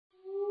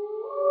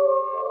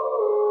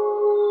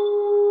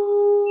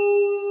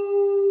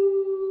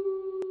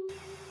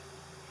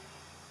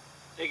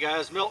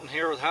guys, Milton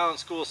here with Highland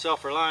School of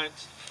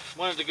Self-Reliance.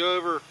 Wanted to go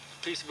over a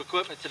piece of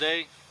equipment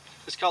today.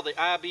 It's called the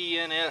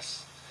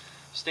IBNS.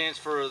 Stands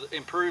for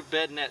Improved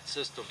Bed Net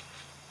System.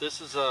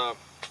 This is a,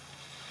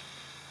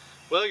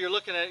 well, you're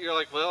looking at it, you're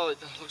like, well, it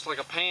looks like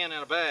a pan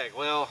in a bag.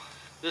 Well,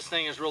 this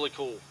thing is really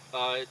cool.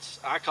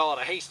 I call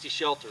it a hasty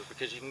shelter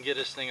because you can get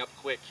this thing up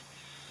quick.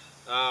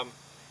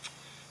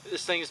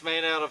 This thing is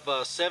made out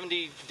of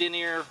 70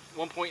 denier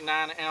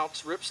 1.9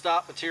 ounce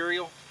ripstop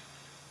material.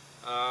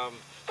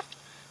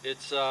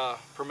 It's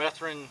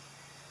permethrin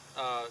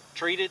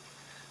treated,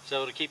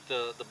 so to keep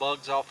the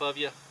bugs off of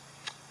you.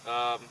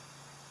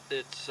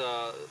 Its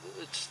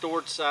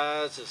storage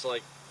size is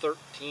like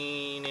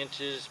 13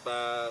 inches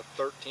by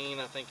 13,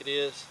 I think it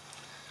is.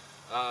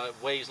 It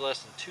weighs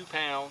less than 2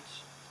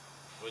 pounds,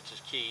 which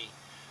is key.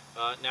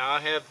 Now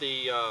I have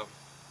the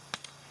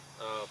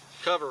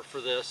cover for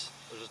this.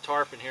 There's a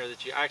tarp in here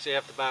that you actually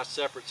have to buy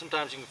separate.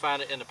 Sometimes you can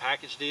find it in the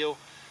package deal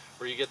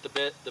where you get the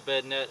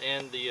bed net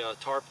and the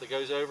tarp that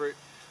goes over it.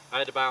 I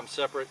had to buy them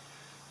separate,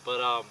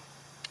 but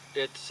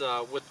it's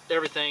with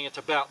everything, it's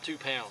about 2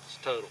 pounds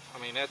total. I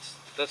mean,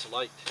 that's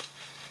light.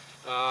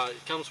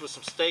 It comes with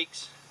some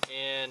stakes,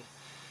 and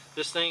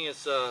this thing is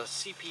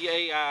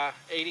CPAI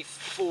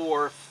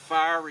 84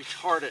 fire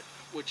retardant,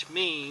 which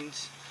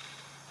means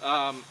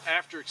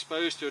after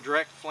exposed to a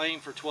direct flame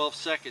for 12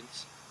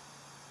 seconds,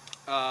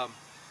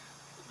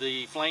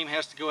 the flame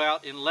has to go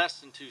out in less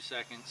than 2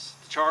 seconds.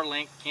 The char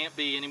length can't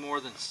be any more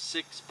than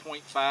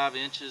 6.5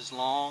 inches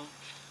long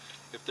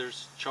if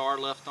there's char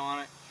left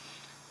on it.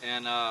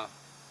 And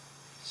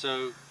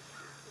so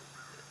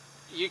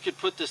you could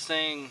put this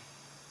thing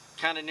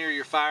kind of near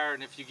your fire,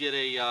 and if you get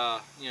a you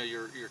know,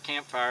 your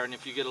campfire, and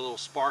if you get a little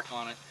spark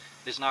on it,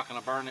 it's not going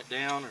to burn it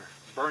down or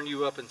burn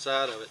you up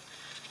inside of it.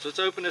 So let's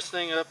open this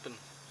thing up and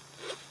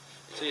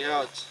see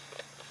how it's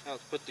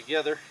put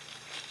together.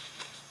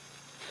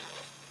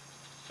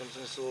 Comes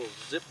in this little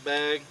zip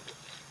bag.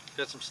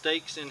 Got some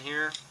stakes in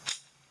here.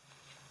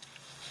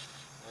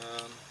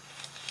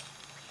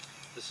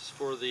 This is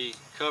for the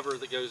cover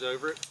that goes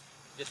over it.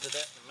 Get to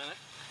that in a minute.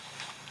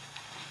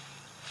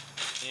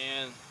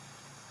 And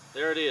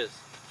there it is.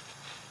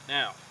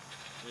 Now,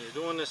 when you're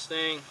doing this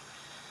thing,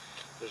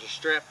 there's a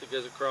strap that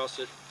goes across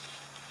it.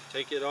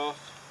 Take it off.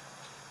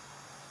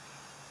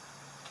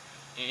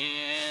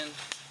 And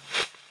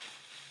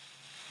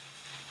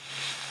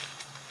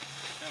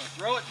kind of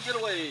throw it and get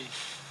away.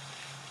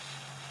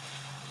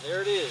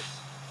 There it is.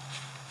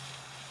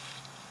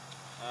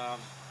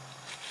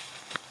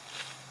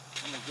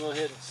 I'm going to go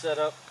ahead and set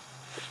up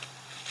the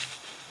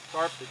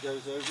tarp that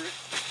goes over it.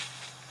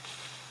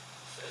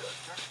 So let's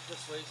turn it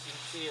this way so you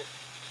can see it.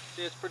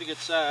 See, it's pretty good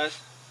size.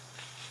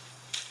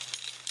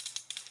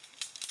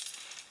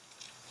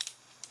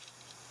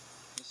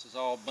 This is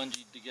all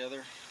bungeed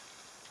together.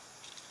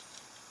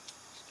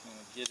 Just going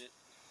to get it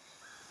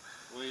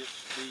the way it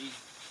should be.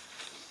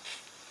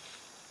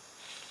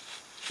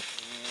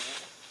 And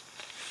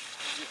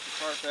get the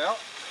tarp out.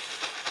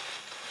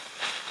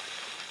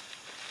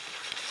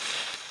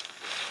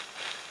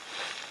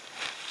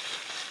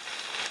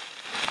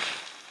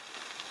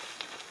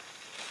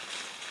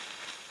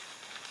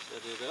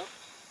 Set it up.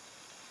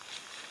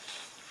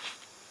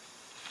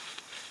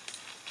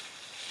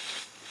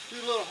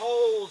 There's 2 little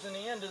holes in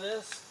the end of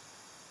this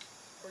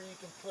where you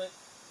can put.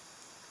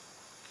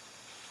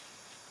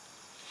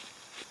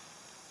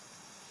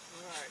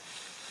 Alright.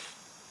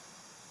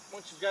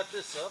 Once you've got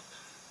this up,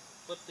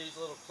 flip these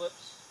little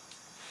clips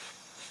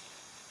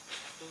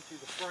into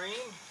the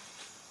frame.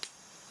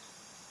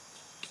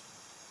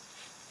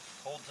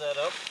 Holds that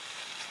up.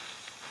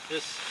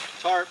 This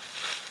tarp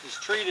is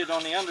treated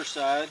on the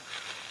underside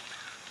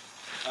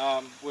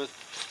with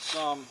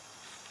some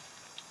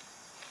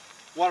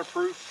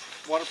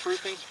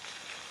waterproofing,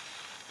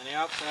 and the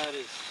outside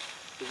is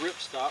the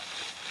ripstop.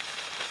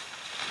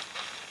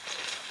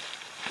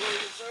 Carry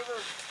this over.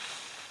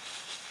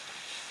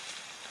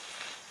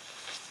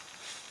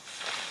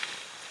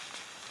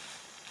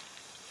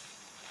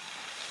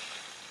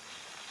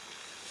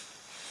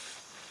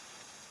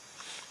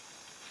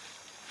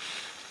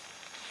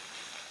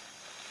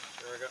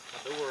 Sure, I got my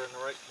door in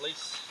the right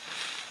place.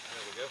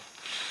 There we go.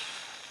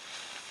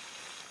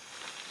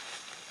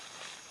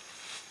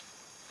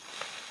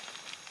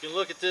 If you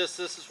look at this,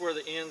 this is where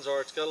the ends are.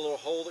 It's got a little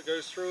hole that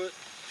goes through it,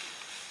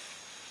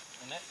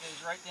 and that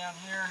goes right down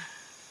here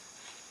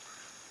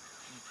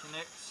and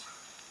connects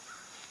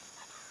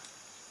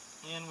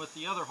in with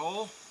the other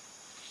hole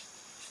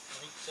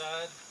on each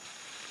side.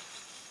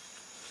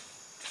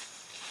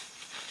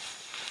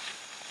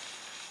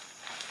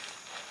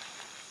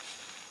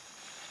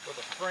 Where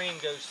the frame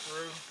goes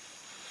through.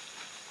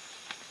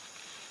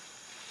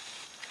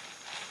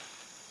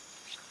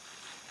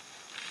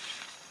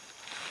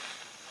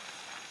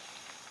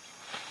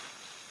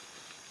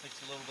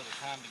 Takes a little bit of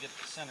time to get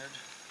it centered.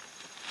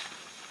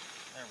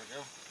 There we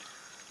go.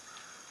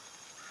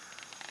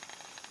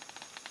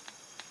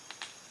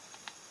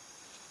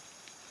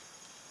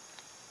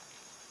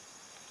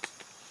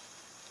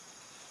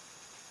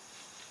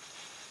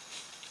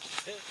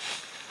 Okay.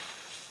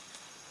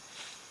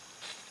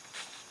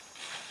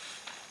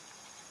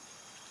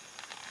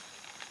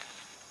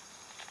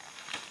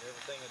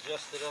 everything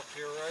adjusted up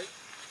here right.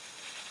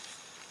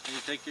 And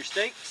you take your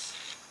steaks.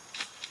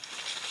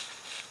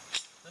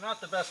 They're not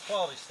the best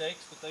quality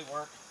steaks, but they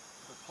work.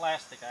 They're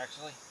plastic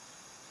actually.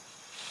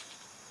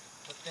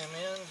 Put them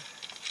in.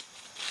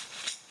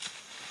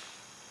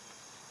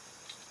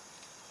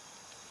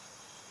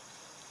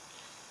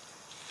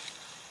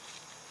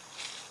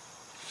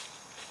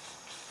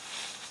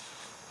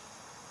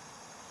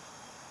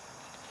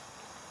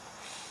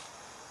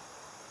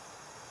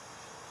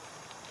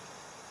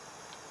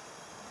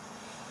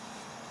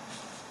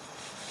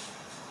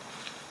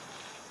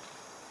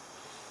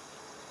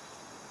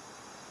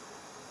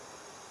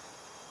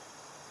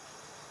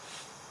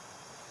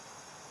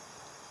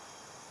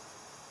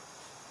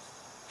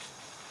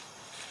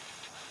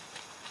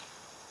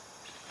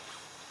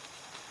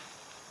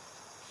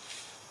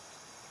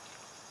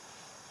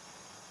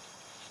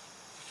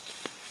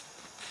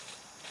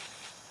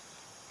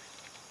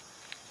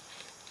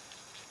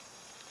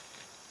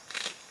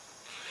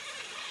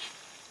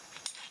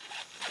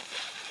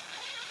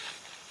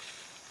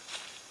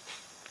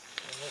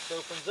 This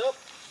opens up.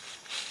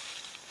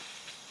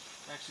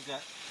 Actually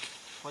got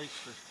place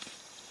for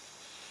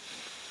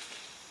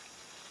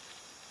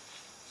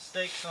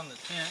steaks on the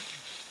tent.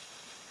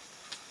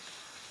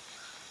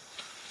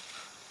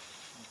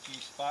 A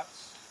few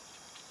spots.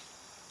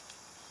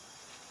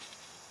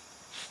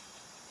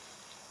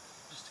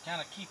 Just to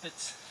kind of keep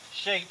its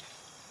shape.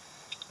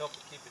 Help it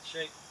keep its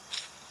shape.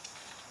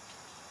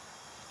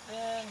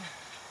 Then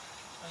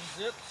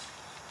unzips.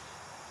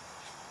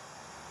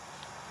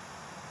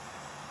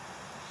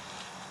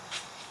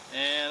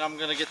 And I'm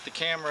going to get the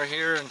camera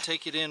here and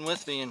take it in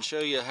with me and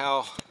show you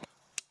what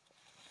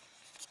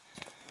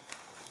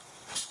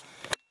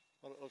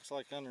it looks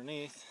like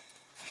underneath.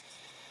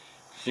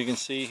 As you can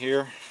see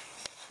here,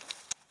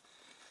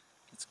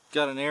 it's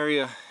got an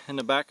area in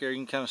the back there you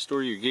can kind of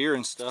store your gear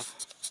and stuff.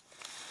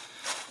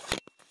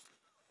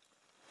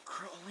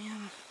 Crawl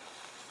in,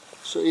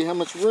 show you how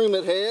much room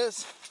it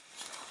has.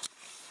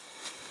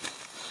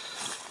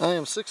 I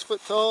am 6 foot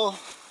tall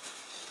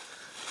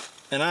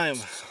and I'm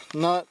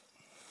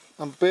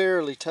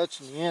barely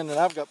touching the end, and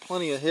I've got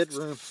plenty of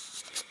headroom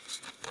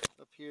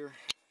up here.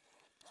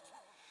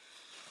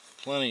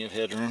 Plenty of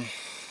headroom.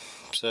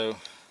 So,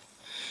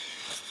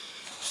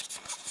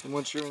 and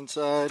once you're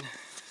inside,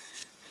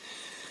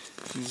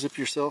 you zip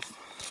yourself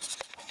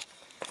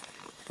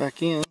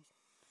back in.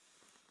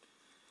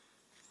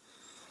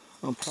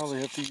 I'll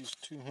probably have to use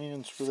 2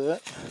 hands for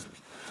that.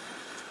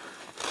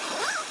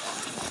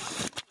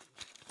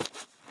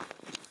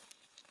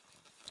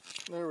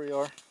 There we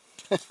are.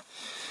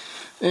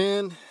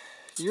 And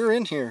you're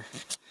in here.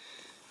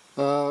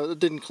 It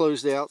didn't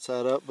close the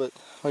outside up, but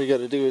all you got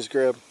to do is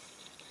grab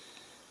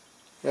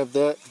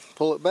that,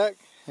 pull it back,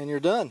 and you're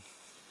done.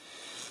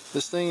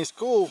 This thing is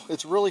cool.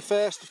 It's really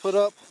fast to put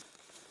up,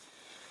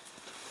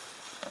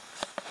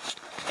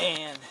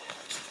 and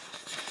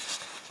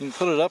you can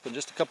put it up in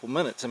just a couple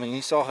minutes. I mean,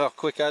 you saw how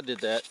quick I did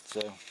that.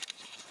 So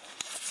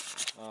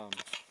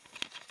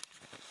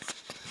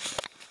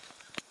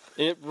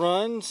it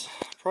runs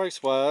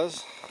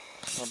price-wise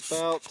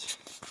about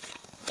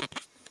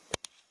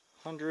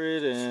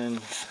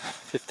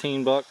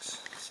 $115,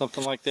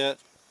 something like that,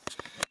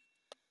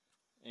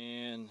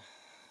 and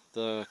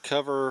the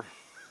cover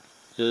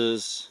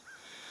is,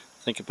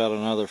 I think, about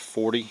another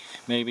 40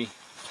 maybe.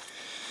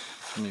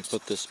 Let me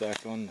put this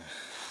back on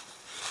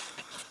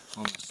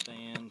the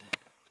stand.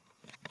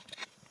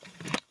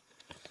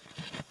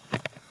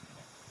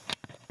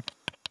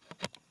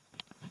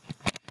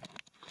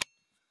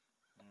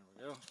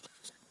 There we go.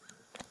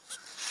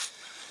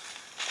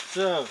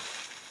 So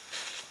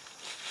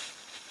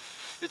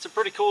it's a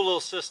pretty cool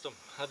little system.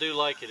 I do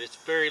like it. It's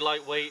very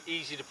lightweight,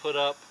 easy to put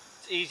up.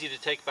 It's easy to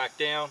take back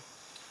down.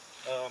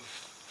 And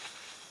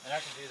I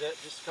can do that in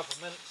just a couple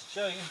of minutes to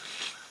show you.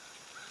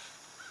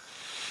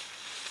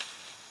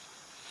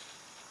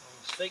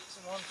 The steaks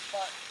in one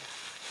spot.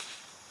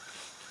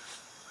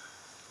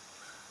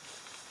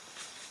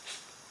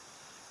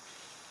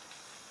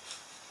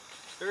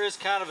 There is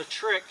kind of a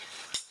trick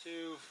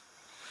to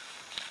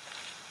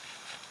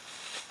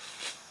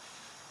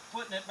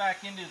putting it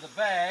back into the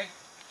bag,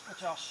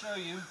 which I'll show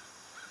you.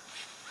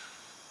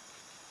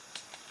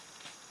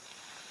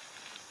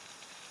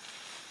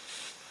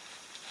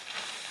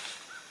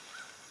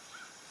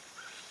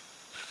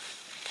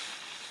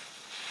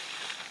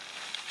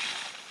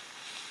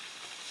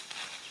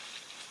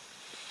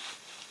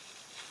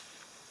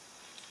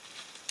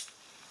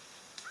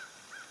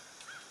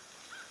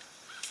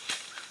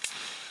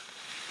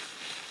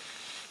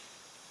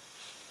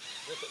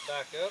 Zip it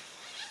back up.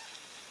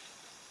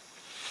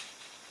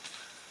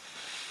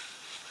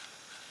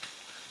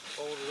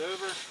 Fold it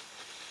over.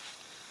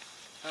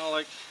 Kind of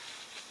like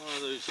one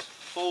of those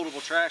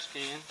foldable trash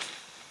cans.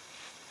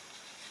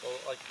 Fold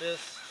it like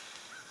this.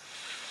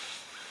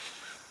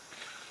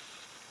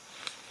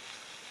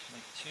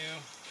 Make 2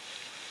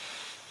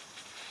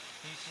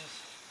 pieces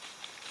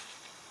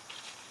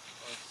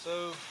like so.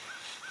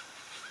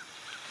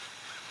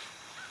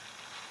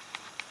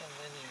 And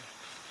then you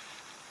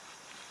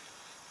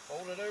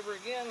fold it over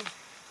again,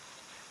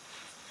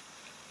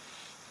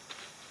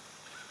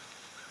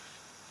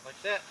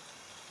 like that,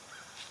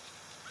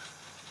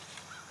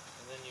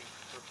 and then you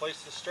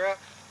replace the strap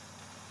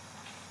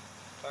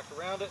back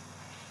around it.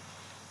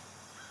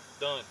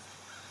 Done.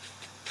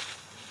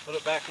 Put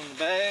it back in the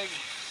bag.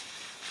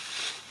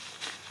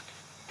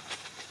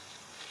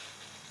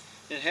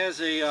 It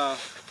has a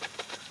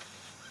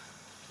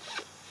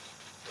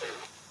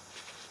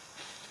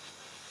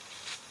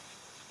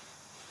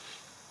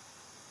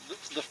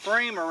the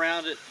frame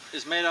around it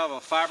is made out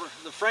of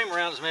the frame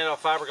around it is made out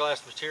of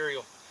fiberglass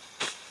material.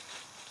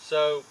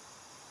 So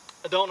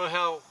I don't know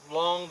how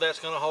long that's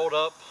going to hold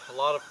up. A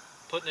lot of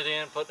putting it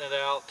in, putting it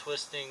out,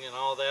 twisting and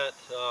all that.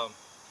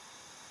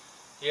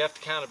 You have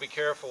to kind of be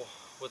careful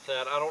with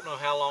that. I don't know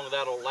how long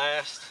that'll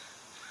last.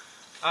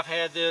 I've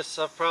had this,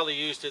 I've probably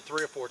used it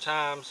 3 or 4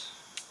 times,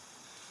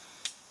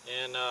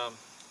 and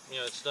you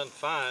know, it's done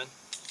fine,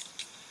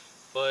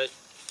 but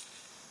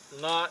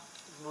not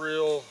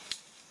real,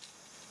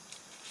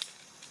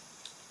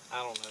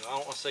 I don't know, I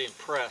don't want to say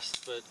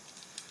impressed, but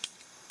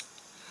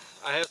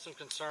I have some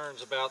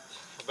concerns about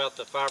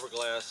the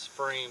fiberglass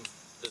frame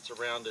that's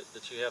around it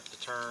that you have to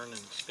turn and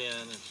spin,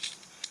 and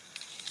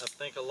I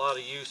think a lot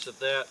of use of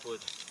that could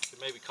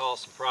maybe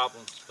cause some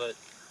problems. But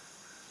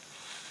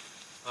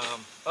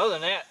other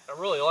than that, I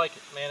really like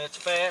it, man. It's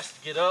fast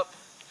to get up.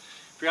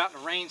 If you're out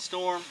in a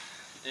rainstorm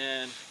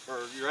or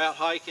you're out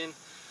hiking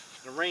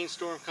and a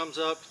rainstorm comes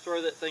up,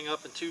 throw that thing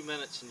up in 2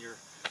 minutes and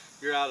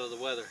you're out of the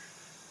weather.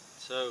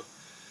 So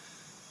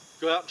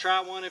go out and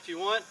try one if you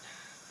want,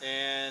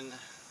 and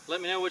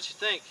let me know what you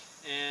think,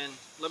 and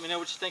let me know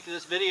what you think of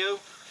this video,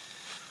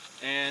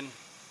 and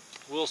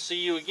we'll see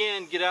you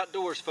again. Get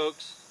outdoors,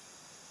 folks.